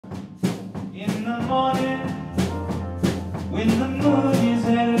morning, when the mood is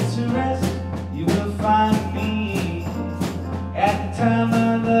headed to rest, you will find me at the time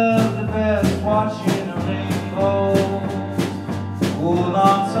I love the best, watching a rainbow. Hold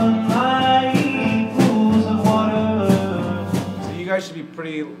on to my pools of water. So you guys should be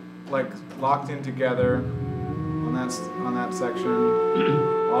pretty like locked in together on that section.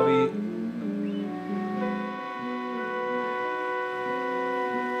 I'll be.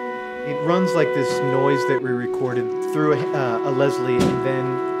 It runs like this noise that we recorded through a Leslie, and then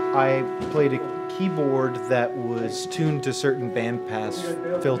I played a keyboard that was tuned to certain bandpass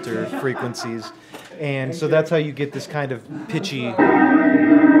filter frequencies, and so that's how you get this kind of pitchy.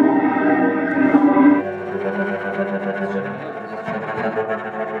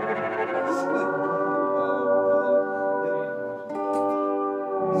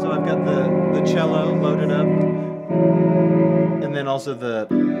 So I've got the cello loaded up, and then also the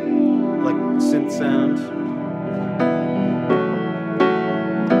like synth sound.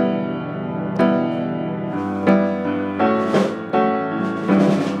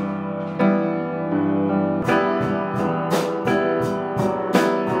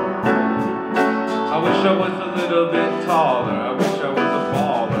 I wish I was a little bit taller, I wish I was a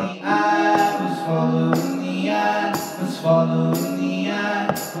baller. The eye was following the eye, was following the eye,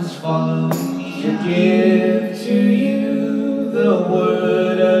 was following the eye. To give to you the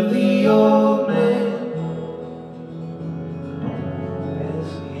word of the old man. Yes,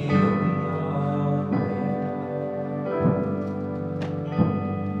 here we are.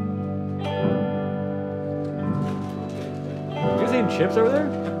 You guys eating chips over there?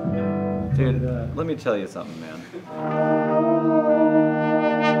 Dude, let me tell you something, man.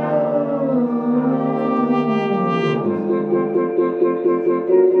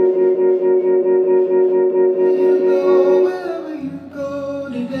 Wherever you go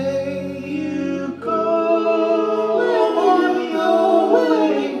today, you go. Wherever you go,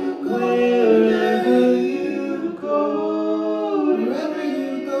 wherever you go, wherever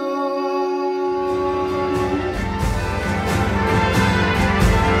you go.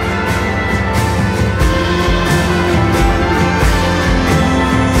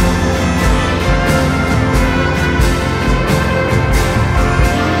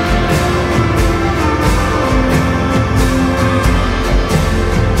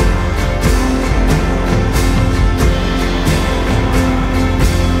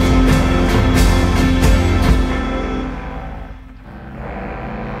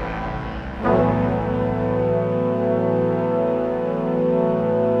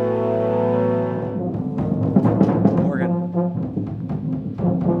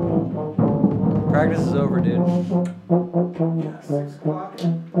 Practice is over, dude. Yeah, 6 o'clock.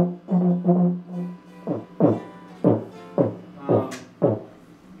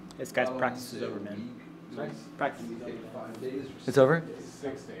 This guy's practice is over, man. Practice. It's over?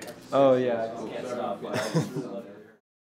 6 days. Oh yeah. I just can't stop.